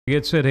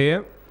Get set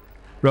here.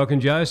 Rockin'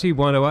 Josie,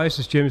 One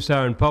Oasis, Jim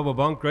Star and Pobble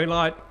Bonk. Green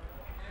light.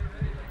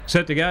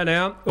 Set to go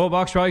now. All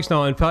box race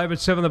 9. Favourite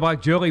 7 the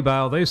bike, Julie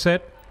Bale. They're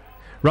set.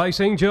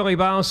 Racing, Julie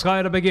Bale,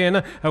 slow to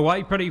begin.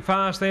 Away pretty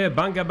fast there.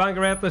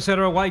 Bunga out the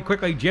centre. Away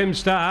quickly, Jim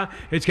Star.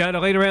 It's going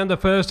to lead around the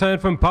first turn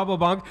from Pobble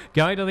Bonk.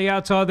 Going to the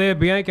outside there,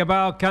 Bianca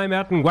Bale came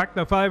out and whacked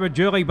the favourite,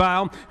 Julie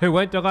Bale, who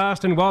went to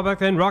last in Wobbach.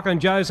 Then Rockin'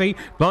 Josie.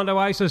 Blonde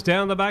Oasis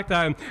down the back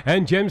though.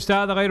 And Jim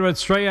Star, the leader,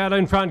 it's 3 out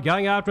in front.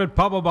 Going after it,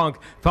 Pobble Bonk.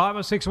 5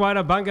 or 6 away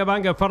to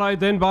Bunga, followed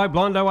then by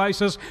Blonde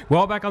Oasis.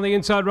 Wobbach on the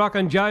inside,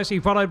 Rockin'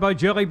 Josie, followed by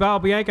Julie Bale,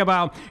 Bianca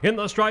Bale. In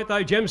the straight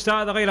though, Jim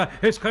Star, the leader.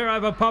 It's clear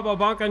over Pobble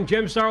Bonk, and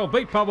Jim Star will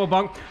beat Pobble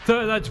Bonk.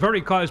 Third, that's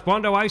very close.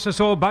 Blonde Oasis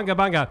or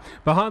Bunga.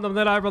 Behind them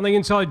then over on the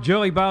inside,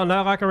 Julie Bale,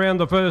 no luck around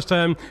the first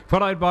turn,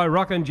 followed by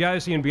Rockin'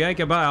 Josie and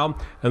Bianca Bale.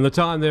 And the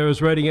time there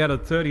is reading out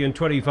at 30 and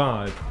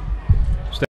 25.